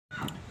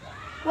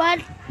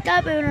What's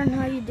up, everyone?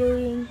 How you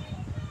doing?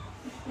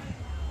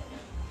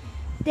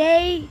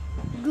 Say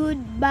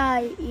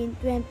goodbye in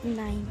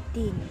 2019.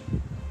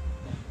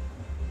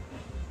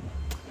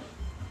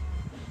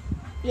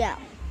 Yeah.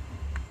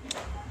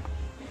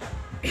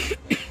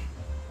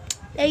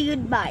 Say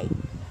goodbye.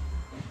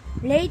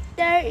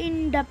 Later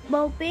in the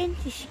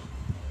Philippines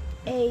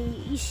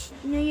is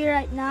New Year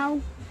right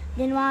now,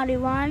 January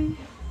 1.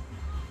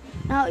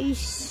 Now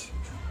is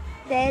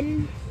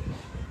 10.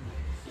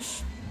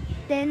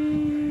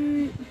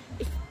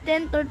 It's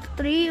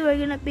 10:33. We're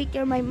gonna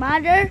picture my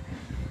mother,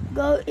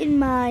 go in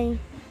my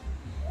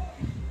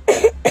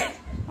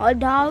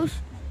old house,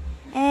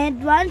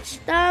 and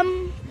once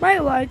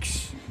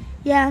fireworks.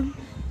 Yeah.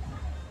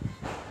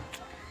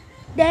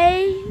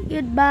 Say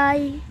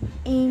goodbye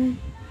in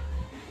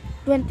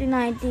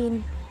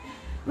 2019.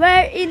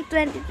 We're in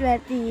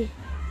 2020.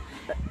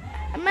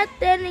 I'm not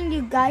telling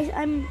you guys,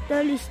 I'm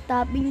totally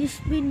stopping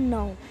this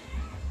video now.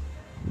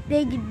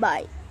 Say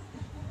goodbye.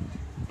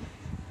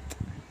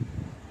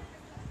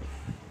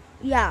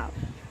 Yeah.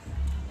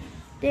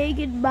 Say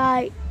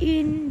goodbye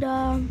in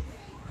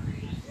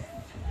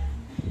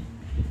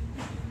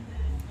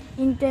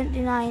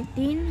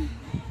 2019.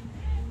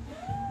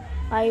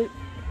 I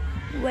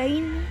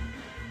Wayne.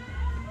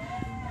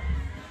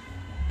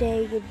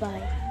 Say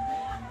goodbye.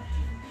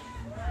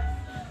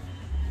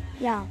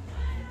 Yeah.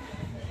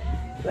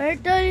 We're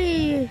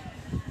totally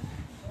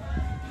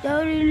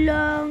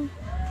long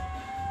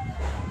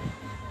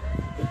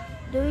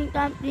doing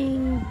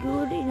something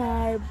good in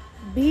our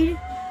bill.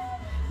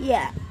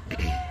 Yeah.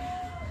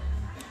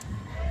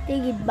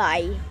 Say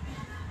goodbye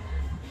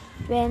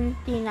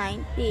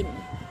 2019.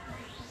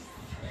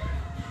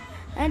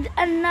 And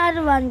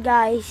another one,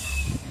 guys.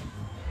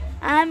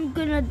 I'm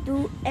gonna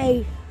do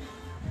a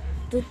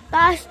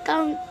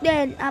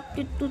 2010 up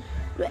to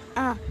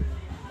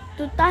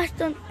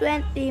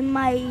 2020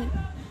 my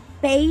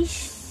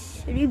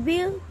page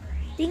reveal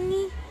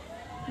thingy,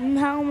 and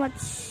how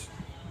much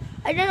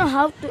I don't know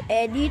how to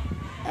edit.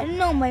 I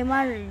don't know, my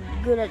mother is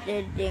good at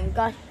editing,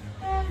 cause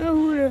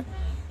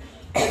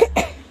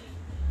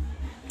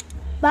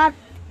but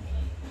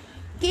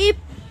keep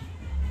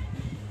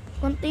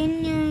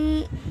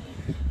continuous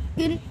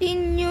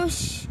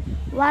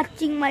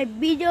watching my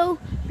video.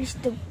 Please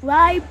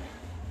subscribe.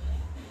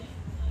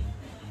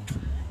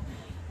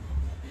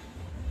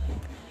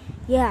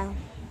 Yeah.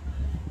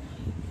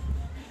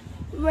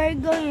 We're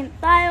going to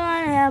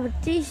Taiwan. I have a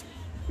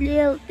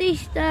little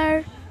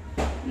sister.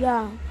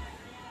 Yeah.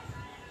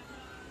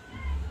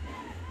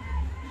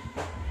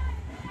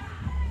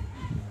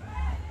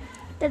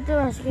 That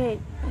was great.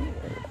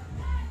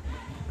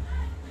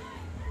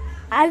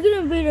 I'm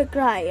gonna be the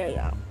cry.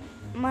 Yeah.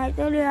 My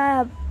totally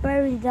I have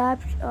very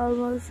daps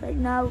almost right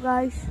now,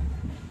 guys.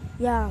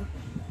 Yeah.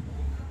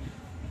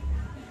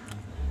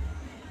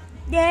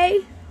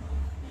 Say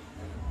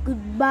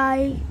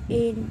goodbye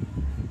in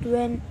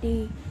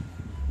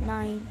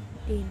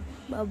 2019.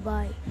 Bye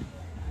bye.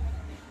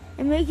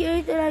 And make sure to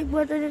hit the like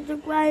button and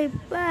subscribe.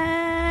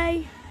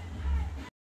 Bye.